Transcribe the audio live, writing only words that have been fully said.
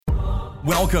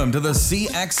Welcome to the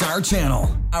CXR channel,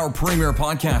 our premier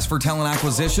podcast for talent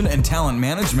acquisition and talent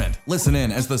management. Listen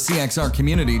in as the CXR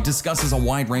community discusses a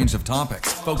wide range of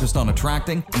topics focused on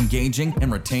attracting, engaging,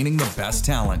 and retaining the best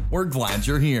talent. We're glad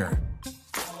you're here.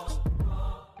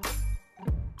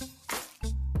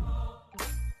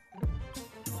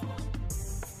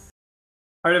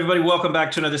 All right, everybody, welcome back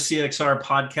to another CXR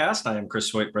podcast. I am Chris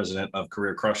Hoyt, president of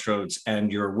Career Crossroads,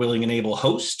 and your willing and able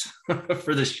host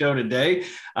for this show today.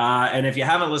 And if you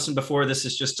haven't listened before, this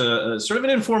is just a sort of an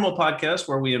informal podcast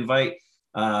where we invite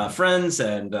friends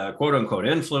and quote unquote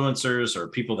influencers or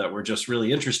people that we're just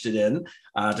really interested in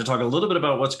to talk a little bit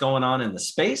about what's going on in the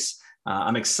space.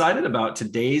 I'm excited about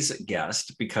today's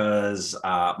guest because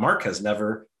Mark has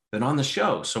never been on the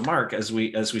show. So Mark, as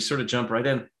we sort of jump right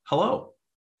in, hello.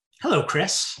 Hello,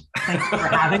 Chris. Thank you for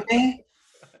having me.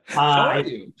 How are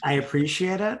you? I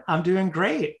appreciate it. I'm doing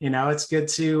great. You know, it's good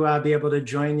to be able to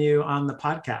join you on the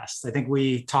podcast. I think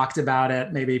we talked about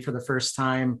it maybe for the first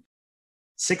time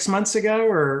 6 months ago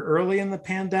or early in the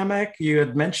pandemic. You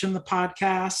had mentioned the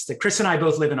podcast. Chris and I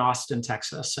both live in Austin,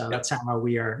 Texas. So that's how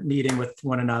we are meeting with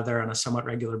one another on a somewhat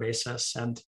regular basis.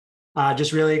 And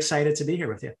just really excited to be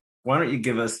here with you. Why don't you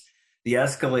give us the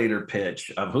escalator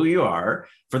pitch of who you are,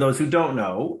 for those who don't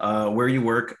know, where you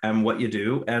work and what you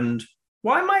do, and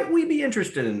why might we be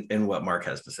interested in what Mark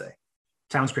has to say?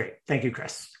 Sounds great. Thank you,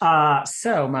 Chris.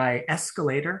 So my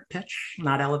escalator pitch,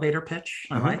 not elevator pitch.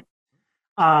 All right.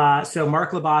 So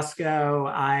Mark Labasco,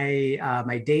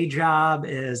 my day job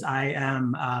is I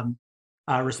am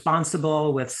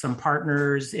responsible with some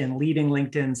partners in leading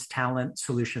LinkedIn's talent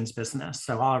solutions business.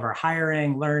 So all of our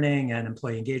hiring, learning, and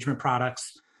employee engagement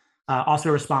products. Also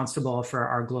responsible for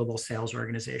our global sales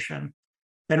organization.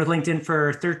 Been with LinkedIn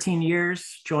for 13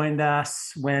 years, joined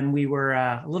us when we were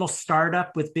a little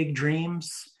startup with big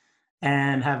dreams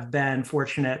and have been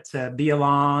fortunate to be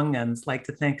along and like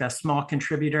to think a small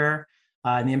contributor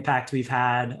in the impact we've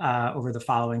had over the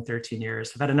following 13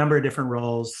 years. I've had a number of different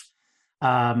roles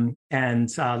and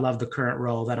love the current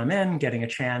role that I'm in, getting a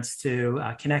chance to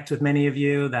connect with many of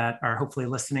you that are hopefully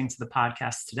listening to the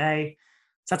podcast today.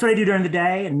 So that's what I do during the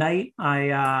day. At night,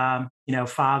 I,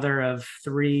 father of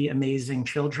 3 amazing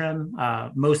children.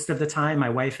 Most of the time, my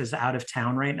wife is out of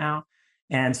town right now.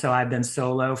 And so I've been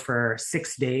solo for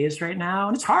 6 days right now.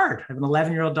 And it's hard. I have an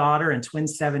 11-year-old daughter and twin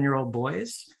 7-year-old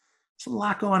boys. There's a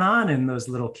lot going on in those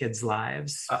little kids'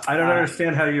 lives. I don't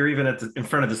understand how you're even in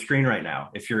front of the screen right now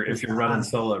if you're running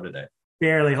solo today.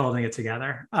 Barely holding it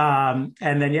together. And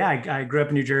then, I grew up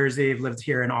in New Jersey. I've lived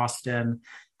here in Austin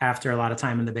after a lot of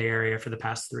time in the Bay Area for the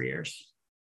past 3 years.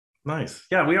 Nice.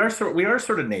 Yeah, we are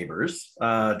sort of neighbors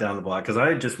down the block because I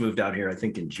had just moved out here, I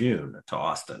think in June to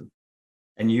Austin.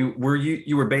 And you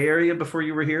were Bay Area before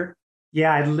you were here?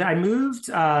 Yeah, I moved,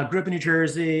 grew up in New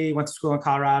Jersey, went to school in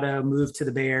Colorado, moved to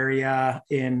the Bay Area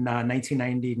in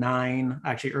 1999,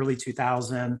 actually early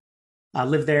 2000.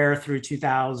 Lived there through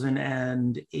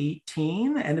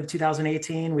 2018, end of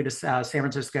 2018. We just San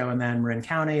Francisco and then Marin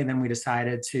County, and then we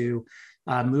decided to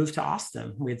moved to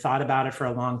Austin. We had thought about it for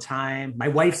a long time. My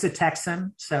wife's a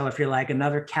Texan. So if you're like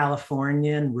another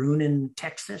Californian ruining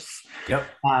Texas,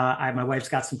 my wife's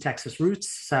got some Texas roots.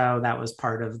 So that was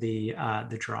part of the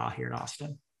draw here in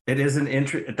Austin. That is an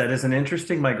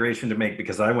interesting migration to make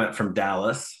because I went from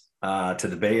Dallas to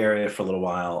the Bay Area for a little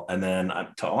while and then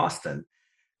to Austin.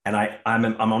 And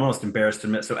I'm almost embarrassed to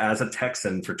admit, so as a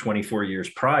Texan for 24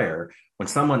 years prior, when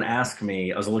someone asked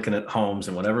me, I was looking at homes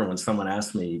and whatever, when someone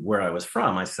asked me where I was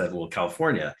from, I said, well,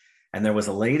 California. And there was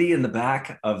a lady in the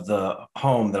back of the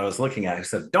home that I was looking at who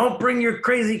said, don't bring your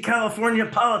crazy California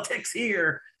politics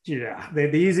here. Yeah,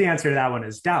 the easy answer to that one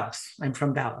is Dallas. I'm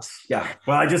from Dallas. Yeah,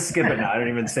 well, I just skip it now.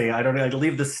 I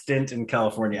leave the stint in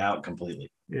California out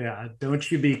completely. Yeah,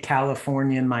 don't you be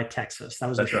Californian, my Texas. That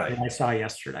was That's right. I saw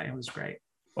yesterday. It was great.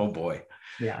 Oh boy.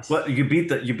 Yes. Well, you beat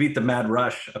the mad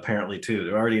rush apparently too.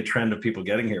 There's already a trend of people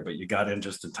getting here, but you got in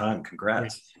just in time.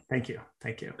 Congrats. Yes. Thank you.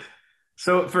 Thank you.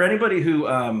 So for anybody who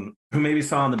maybe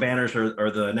saw on the banners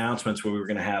or the announcements where we were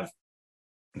going to have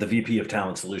the VP of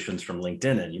Talent Solutions from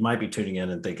LinkedIn, and you might be tuning in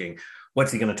and thinking,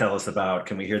 what's he going to tell us about?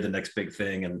 Can we hear the next big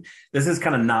thing? And this is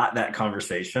kind of not that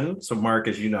conversation. So Mark,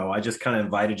 as you know, I just kind of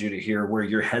invited you to hear where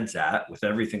your head's at with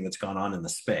everything that's gone on in the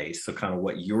space. So kind of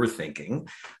what you're thinking,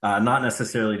 not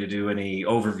necessarily to do any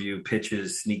overview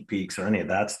pitches, sneak peeks, or any of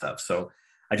that stuff. So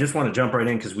I just want to jump right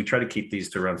in because we try to keep these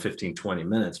to around 15, 20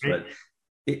 minutes, but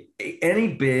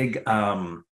any big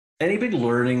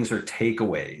learnings or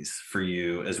takeaways for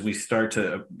you as we start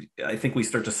to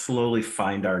slowly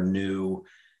find our new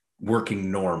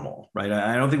working normal, right?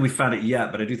 I don't think we found it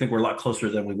yet, but I do think we're a lot closer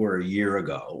than we were a year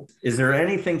ago. Is there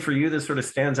anything for you that sort of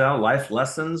stands out, life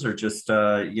lessons, or just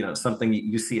something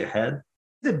you see ahead?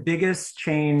 The biggest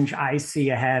change I see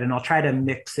ahead, and I'll try to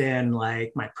mix in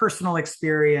like my personal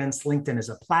experience, LinkedIn as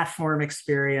a platform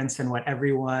experience, and what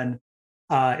everyone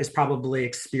is probably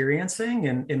experiencing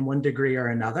in one degree or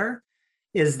another,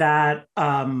 is that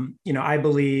I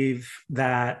believe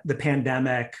that the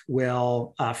pandemic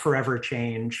will forever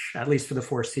change, at least for the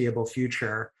foreseeable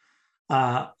future,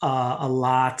 a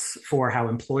lot for how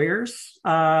employers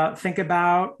think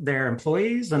about their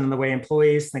employees and the way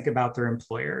employees think about their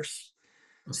employers.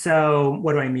 So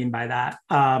what do I mean by that?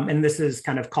 And this is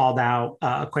kind of called out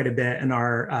quite a bit in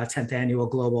our 10th annual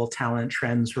Global Talent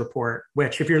Trends Report,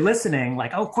 which if you're listening,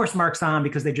 like, oh, of course, Mark's on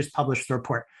because they just published the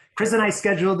report. Chris and I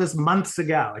scheduled this months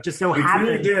ago. It just so happened.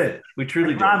 We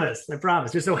truly did. I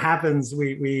promise. Just so happens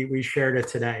we shared it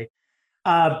today.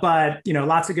 But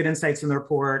lots of good insights in the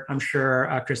report. I'm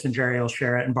sure Chris and Jerry will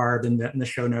share it, and Barb in the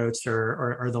show notes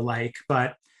or the like.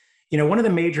 But one of the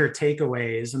major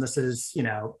takeaways, and this is,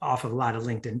 off of a lot of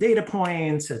LinkedIn data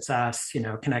points, it's us,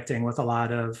 connecting with a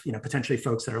lot of, potentially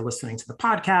folks that are listening to the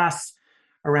podcast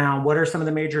around what are some of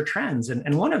the major trends.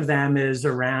 And one of them is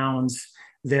around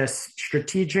this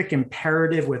strategic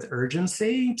imperative with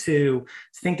urgency to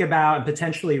think about and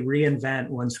potentially reinvent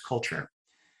one's culture.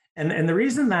 And the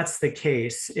reason that's the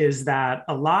case is that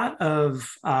a lot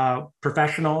of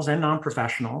professionals and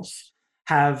non-professionals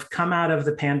have come out of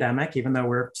the pandemic, even though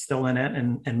we're still in it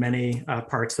in many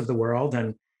parts of the world,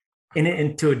 and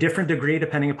to a different degree,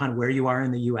 depending upon where you are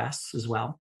in the US as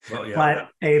well. Well, yeah. But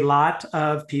a lot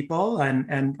of people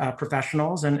and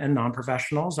professionals and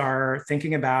non-professionals are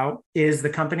thinking about, is the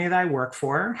company that I work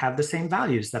for have the same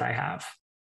values that I have?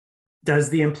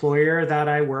 Does the employer that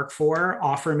I work for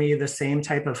offer me the same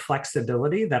type of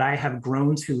flexibility that I have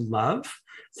grown to love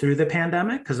through the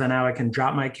pandemic? Because now I can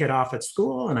drop my kid off at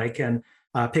school and I can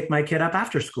pick my kid up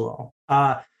after school.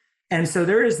 And so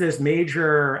there is this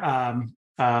major,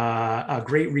 a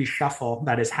great reshuffle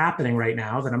that is happening right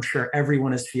now that I'm sure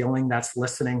everyone is feeling that's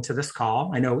listening to this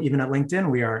call. I know even at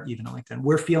LinkedIn,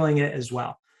 we're feeling it as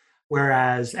well.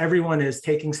 Whereas everyone is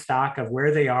taking stock of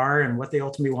where they are and what they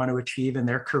ultimately want to achieve in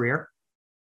their career.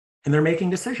 And they're making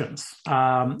decisions.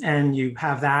 And you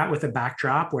have that with a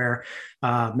backdrop where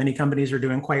many companies are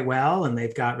doing quite well and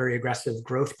they've got very aggressive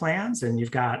growth plans, and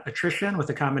you've got attrition with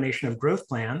a combination of growth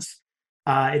plans.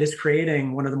 It is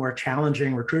creating one of the more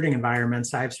challenging recruiting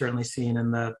environments I've certainly seen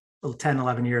in the 10,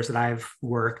 11 years that I've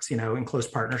worked, in close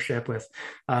partnership with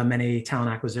many talent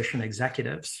acquisition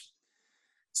executives.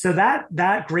 So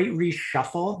that great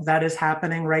reshuffle that is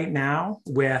happening right now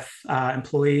with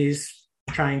employees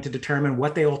trying to determine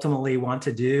what they ultimately want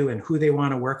to do and who they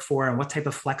want to work for and what type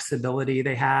of flexibility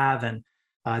they have. And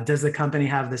does the company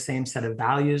have the same set of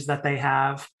values that they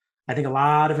have? I think a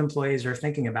lot of employees are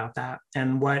thinking about that.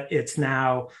 And what it's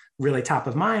now really top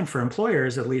of mind for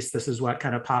employers, at least this is what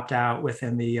kind of popped out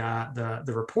within the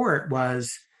report,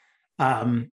 was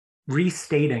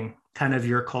restating kind of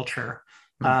your culture,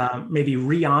 maybe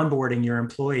re-onboarding your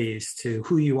employees to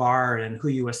who you are and who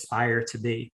you aspire to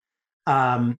be.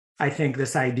 I think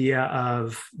this idea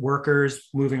of workers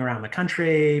moving around the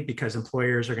country because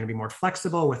employers are going to be more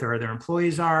flexible with where their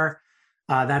employees are,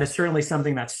 that is certainly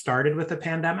something that started with the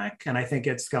pandemic. And I think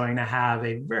it's going to have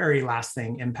a very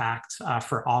lasting impact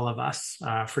for all of us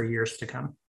for years to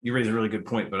come. You raise a really good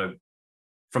point, but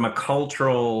from a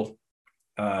cultural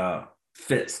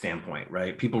fit standpoint,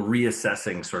 right? People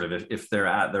reassessing sort of if they're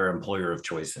at their employer of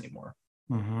choice anymore.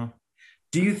 Mm-hmm.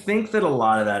 Do you think that a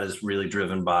lot of that is really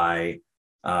driven by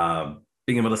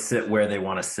being able to sit where they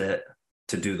want to sit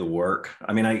to do the work?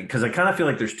 I mean, because I kind of feel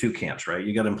like there's two camps, right?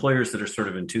 You got employers that are sort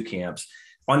of in two camps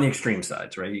on the extreme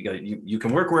sides, right? You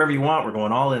can work wherever you want. We're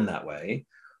going all in that way.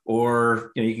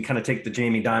 Or, you can kind of take the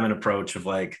Jamie Dimon approach of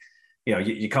like,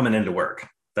 you coming into work.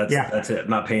 That's it. I'm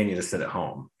not paying you to sit at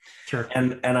home. Sure.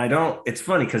 And it's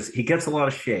funny because he gets a lot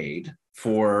of shade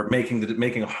for making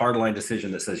a hardline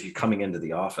decision that says you're coming into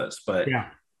the office. But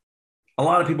a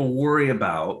lot of people worry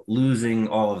about losing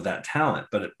all of that talent,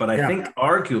 but I think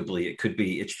arguably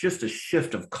it's just a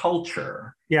shift of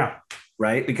culture. Yeah.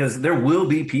 Right. Because there will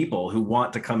be people who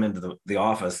want to come into the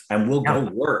office and will go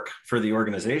work for the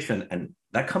organization, and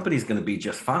that company's going to be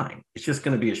just fine. It's just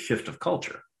going to be a shift of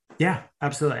culture. Yeah,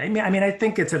 absolutely. I mean, I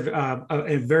think it's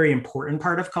a very important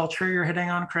part of culture you're hitting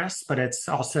on, Chris, but it's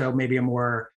also maybe a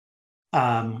more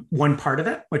one part of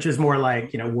it, which is more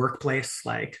like, workplace,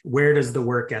 like where does the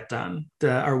work get done?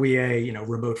 Are we a,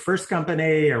 remote first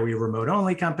company? Are we a remote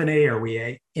only company? Are we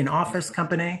a in-office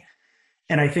company?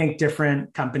 And I think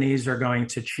different companies are going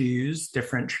to choose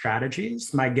different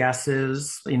strategies. My guess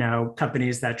is,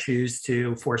 companies that choose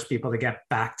to force people to get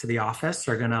back to the office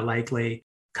are going to likely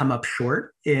come up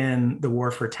short in the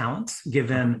war for talent,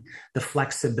 given the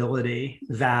flexibility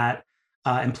that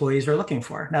employees are looking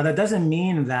for. Now, that doesn't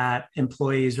mean that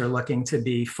employees are looking to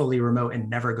be fully remote and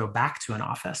never go back to an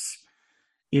office.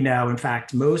 In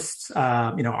fact, most,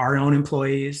 our own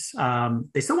employees,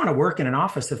 they still want to work in an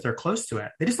office if they're close to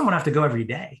it. They just don't want to have to go every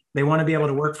day. They want to be able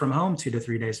to work from home 2 to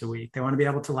 3 days a week. They want to be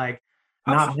able to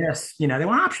not miss, they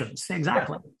want options.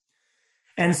 Exactly.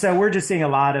 Yeah. And so we're just seeing a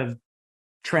lot of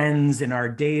trends in our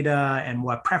data and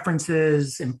what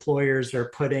preferences employers are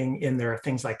putting in their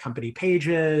things like company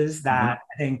pages that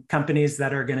I think companies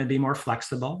that are going to be more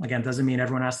flexible, again, doesn't mean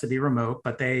everyone has to be remote,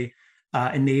 but they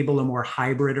enable a more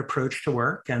hybrid approach to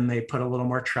work, and they put a little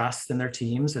more trust in their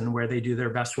teams and where they do their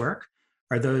best work,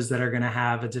 are those that are going to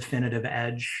have a definitive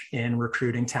edge in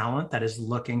recruiting talent that is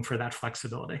looking for that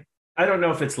flexibility. I don't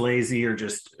know if it's lazy or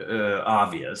just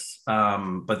obvious,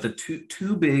 but the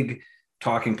two big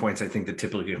talking points I think that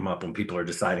typically come up when people are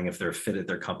deciding if they're fit at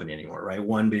their company anymore, right?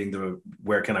 One being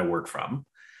where can I work from?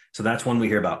 So that's one we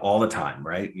hear about all the time,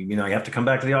 right? You have to come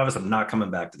back to the office. I'm not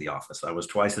coming back to the office. I was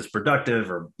twice as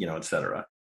productive, or, et cetera.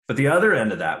 But the other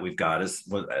end of that we've got is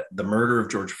the murder of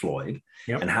George Floyd,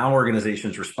 and how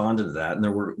organizations responded to that.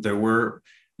 And there were,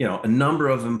 a number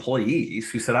of employees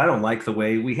who said, I don't like the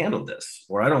way we handled this,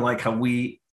 or I don't like how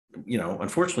we,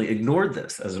 unfortunately ignored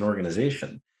this as an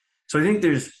organization. So I think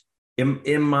there's,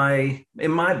 in my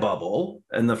bubble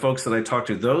and the folks that I talk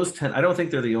to, I don't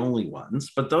think they're the only ones,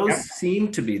 but those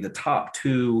seem to be the top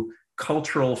two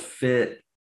cultural fit,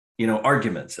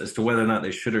 arguments as to whether or not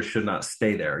they should or should not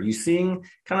stay there. Are you seeing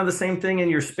kind of the same thing in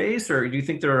your space, or do you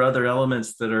think there are other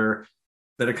elements that are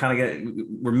kind of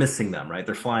we're missing them, right?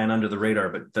 They're flying under the radar,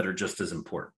 but that are just as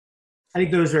important? I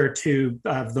think those are two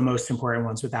of the most important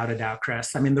ones, without a doubt,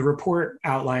 Chris. I mean, the report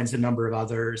outlines a number of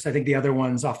others. I think the other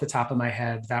ones off the top of my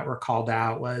head that were called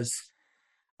out was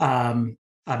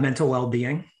mental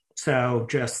well-being. So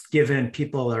just given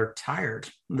people are tired,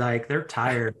 they're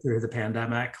tired through the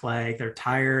pandemic, they're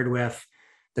tired with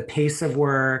the pace of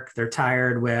work, they're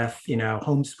tired with,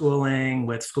 homeschooling,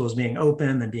 with schools being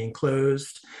open and being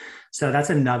closed. So that's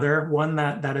another one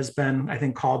that has been, I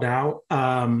think, called out.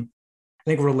 I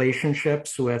think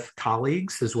relationships with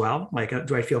colleagues as well.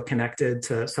 Do I feel connected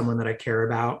to someone that I care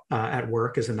about at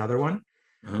work is another one.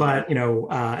 But,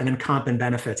 and then comp and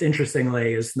benefits,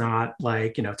 interestingly, is not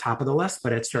top of the list,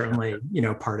 but it's certainly,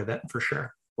 part of it for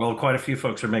sure. Well, quite a few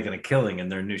folks are making a killing in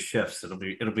their new shifts. It'll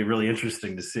be really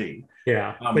interesting to see.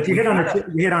 Yeah. But you hit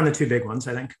on the two big ones,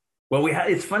 I think. Well,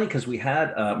 it's funny because we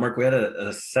had, Mark, we had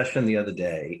a session the other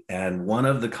day, and one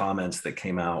of the comments that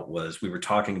came out was we were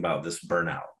talking about this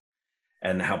burnout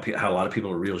and how a lot of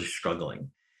people are really struggling.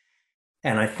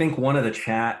 And I think one of the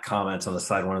chat comments on the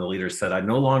side, one of the leaders said, I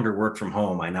no longer work from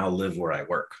home. I now live where I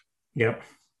work. Yep.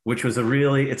 Which was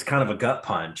it's kind of a gut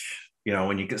punch,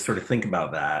 when you sort of think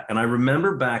about that. And I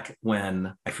remember back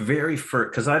when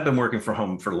because I've been working from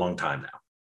home for a long time now.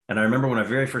 And I remember when I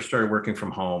very first started working from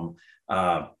home,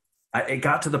 it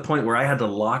got to the point where I had to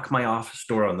lock my office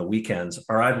door on the weekends,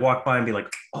 or I'd walk by and be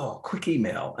like, oh, quick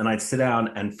email. And I'd sit down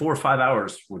and 4 or 5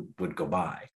 hours would go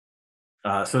by.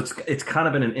 So it's kind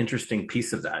of been an interesting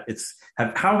piece of that.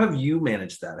 How have you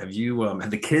managed that? Have you,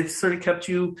 have the kids sort of kept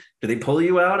you, do they pull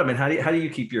you out? I mean, how do you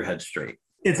keep your head straight?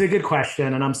 It's a good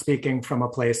question. And I'm speaking from a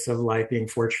place of being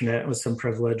fortunate with some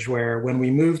privilege, where when we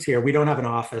moved here, we don't have an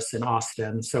office in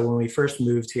Austin. So when we first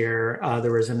moved here,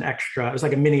 there was it was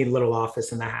like a mini little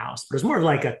office in the house, but it was more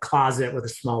like a closet with a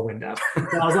small window.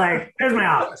 So I was like, there's my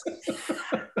office.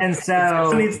 And so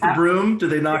who needs the broom? Do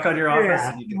they knock on your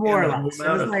office? Yeah, more or less. It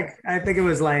was I think it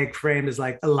was framed as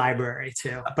a library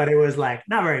too, but it was not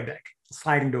very big,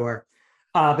 sliding door.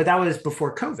 But that was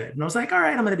before COVID. And I was like, all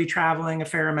right, I'm going to be traveling a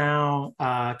fair amount.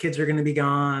 Kids are going to be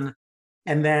gone.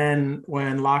 And then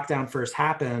when lockdown first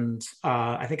happened,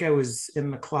 I think I was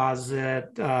in the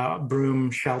closet,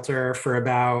 broom shelter for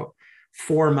about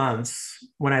 4 months,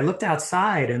 when I looked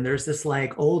outside and there's this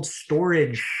old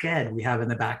storage shed we have in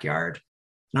the backyard.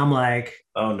 And I'm like,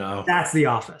 oh no, that's the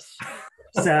office.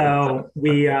 So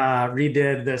we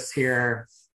redid this here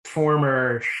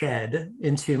former shed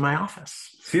into my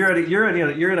office. So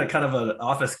you're in a kind of an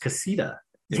office casita.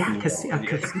 Yeah,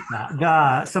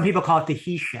 casita. Some people call it the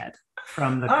he shed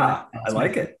from the. I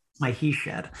like it. My he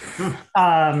shed.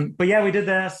 But yeah, we did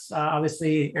this.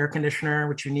 Obviously, air conditioner,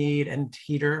 which you need, and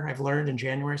heater. I've learned in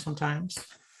January sometimes.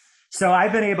 So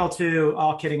I've been able to,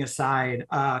 all kidding aside,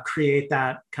 create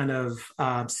that kind of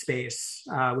space,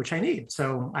 which I need.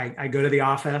 So I go to the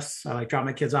office, I like drop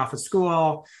my kids off at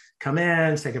school, come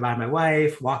in, say goodbye to my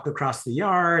wife, walk across the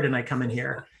yard, and I come in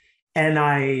here. And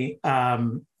I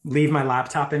leave my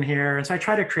laptop in here. And so I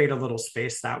try to create a little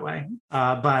space that way.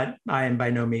 But I am by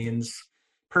no means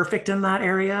perfect in that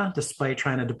area, despite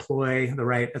trying to deploy the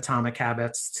right atomic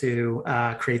habits to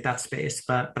create that space.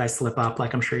 But I slip up,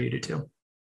 like I'm sure you do too.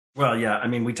 Well, yeah. I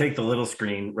mean, we take the little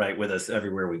screen right with us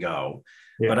everywhere we go.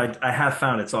 Yeah. But I have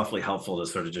found it's awfully helpful to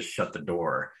sort of just shut the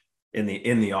door in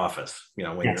the office,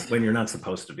 when you're not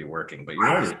supposed to be working. But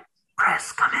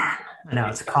Chris, come in. I know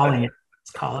it's calling you.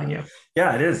 It's calling you.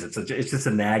 Yeah, it is. It's just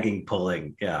a nagging,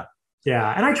 pulling. Yeah.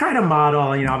 Yeah, and I try to model.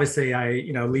 Obviously,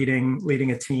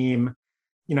 leading a team.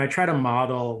 I try to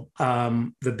model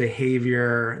the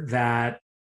behavior that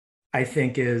I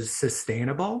think is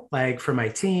sustainable, like for my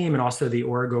team and also the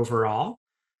org overall.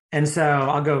 And so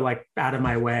I'll go like out of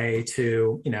my way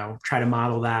to, try to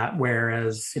model that.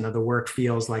 Whereas, the work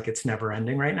feels like it's never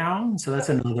ending right now. And so that's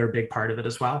another big part of it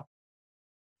as well.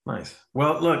 Nice.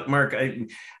 Well, look, Mark,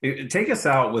 take us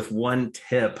out with one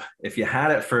tip. If you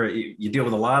had it you deal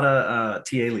with a lot of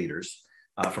TA leaders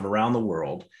from around the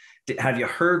world. Have you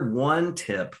heard one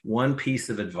tip, one piece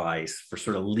of advice for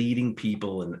sort of leading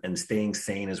people and staying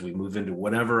sane as we move into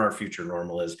whatever our future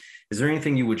normal is? Is there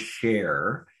anything you would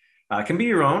share? It can be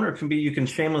your own, or it can be, you can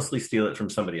shamelessly steal it from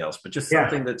somebody else, but just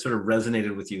something that sort of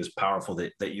resonated with you as powerful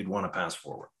that you'd want to pass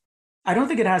forward. I don't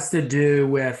think it has to do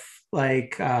with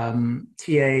TA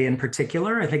in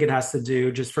particular. I think it has to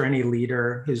do just for any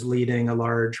leader who's leading a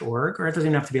large org, or it doesn't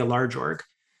even have to be a large org,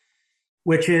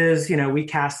 which is, we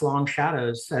cast long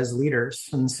shadows as leaders.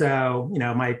 And so,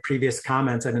 my previous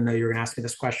comments, I didn't know you were going to ask me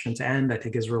this question to end, I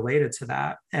think is related to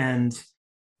that. And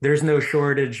there's no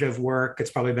shortage of work. It's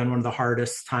probably been one of the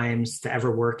hardest times to ever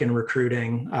work in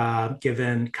recruiting,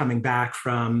 given coming back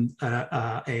from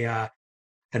a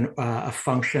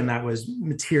function that was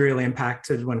materially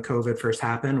impacted when COVID first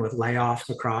happened, with layoffs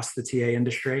across the TA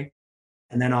industry.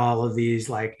 And then all of these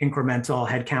like incremental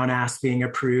headcount asks being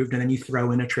approved, and then you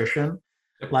throw in attrition.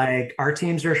 Like our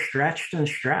teams are stretched and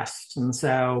stressed. And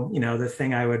so, the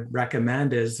thing I would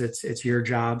recommend is it's your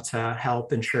job to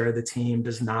help ensure the team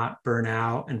does not burn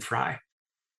out and fry.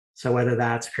 So whether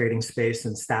that's creating space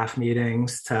in staff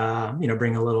meetings to,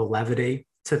 bring a little levity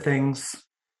to things,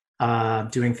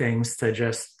 doing things to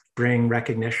just bring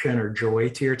recognition or joy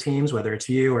to your teams, whether it's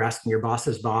you or asking your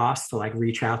boss's boss to like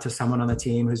reach out to someone on the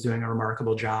team who's doing a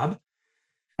remarkable job.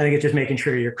 I think it's just making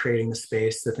sure you're creating the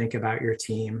space to think about your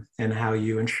team and how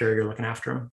you ensure you're looking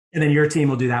after them. And then your team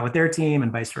will do that with their team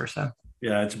and vice versa.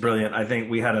 Yeah, it's brilliant. I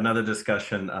think we had another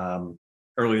discussion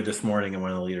earlier this morning, and one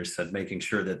of the leaders said making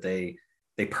sure that they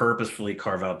purposefully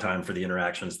carve out time for the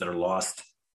interactions that are lost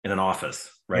in an office,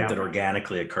 right? Yeah. That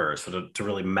organically occur. So to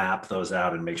really map those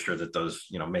out and make sure that those,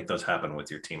 make those happen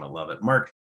with your team. I love it.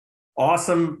 Mark,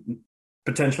 awesome,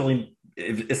 potentially,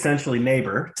 essentially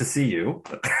neighbor to see you.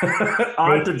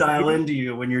 On to dial into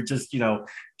you when you're just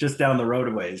down the road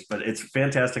a ways, but it's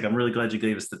fantastic. I'm really glad you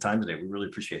gave us the time today. We really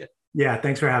appreciate it. Yeah,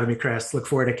 thanks for having me, Chris. Look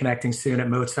forward to connecting soon at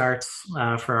Mozart's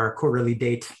for our quarterly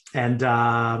date. And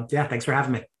thanks for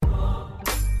having me.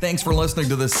 Thanks for listening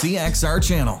to the CXR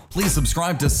channel. Please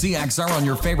subscribe to CXR on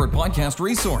your favorite podcast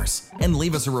resource and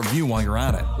leave us a review while you're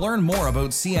at it. Learn more about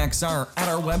CXR at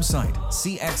our website,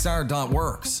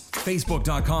 cxr.works,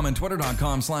 facebook.com and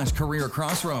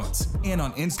twitter.com/careercrossroads, and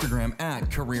on Instagram at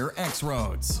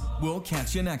careerxroads. We'll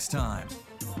catch you next time.